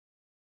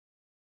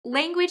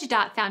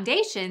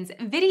Language.Foundation's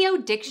Video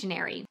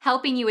Dictionary,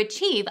 helping you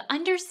achieve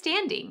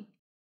understanding.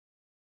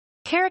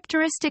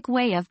 Characteristic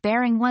way of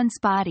bearing one's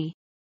body.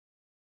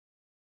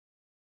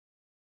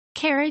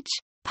 Carriage,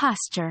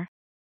 posture.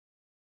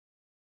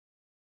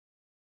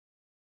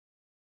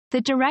 The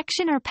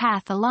direction or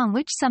path along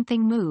which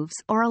something moves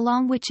or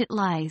along which it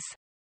lies.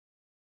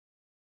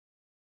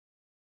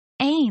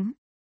 Aim,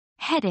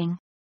 heading.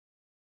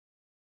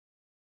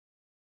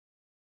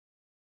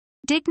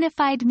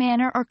 Dignified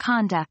manner or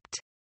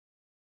conduct.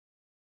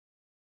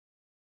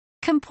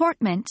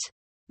 Comportment,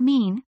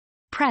 mean,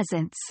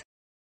 presence.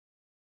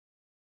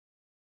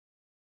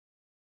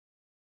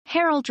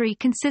 Heraldry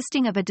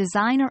consisting of a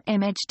design or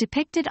image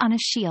depicted on a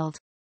shield.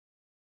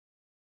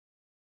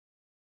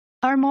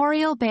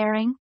 Armorial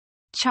bearing,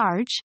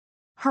 charge,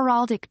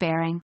 heraldic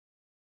bearing.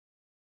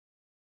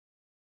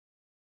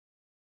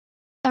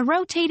 A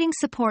rotating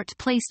support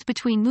placed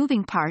between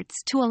moving parts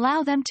to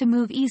allow them to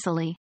move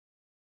easily.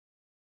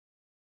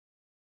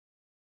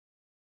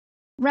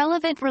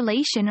 Relevant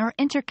relation or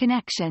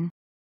interconnection.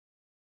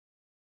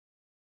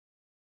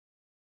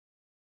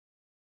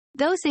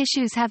 Those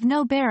issues have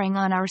no bearing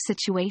on our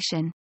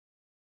situation.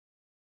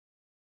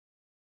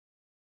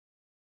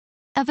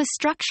 Of a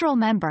structural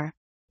member,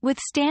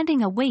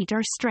 withstanding a weight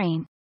or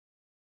strain.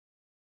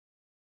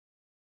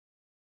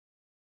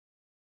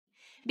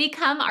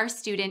 Become our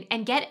student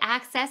and get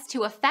access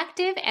to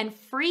effective and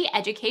free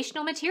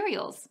educational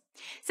materials.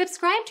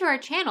 Subscribe to our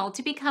channel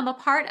to become a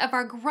part of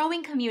our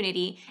growing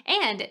community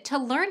and to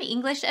learn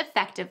English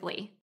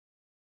effectively.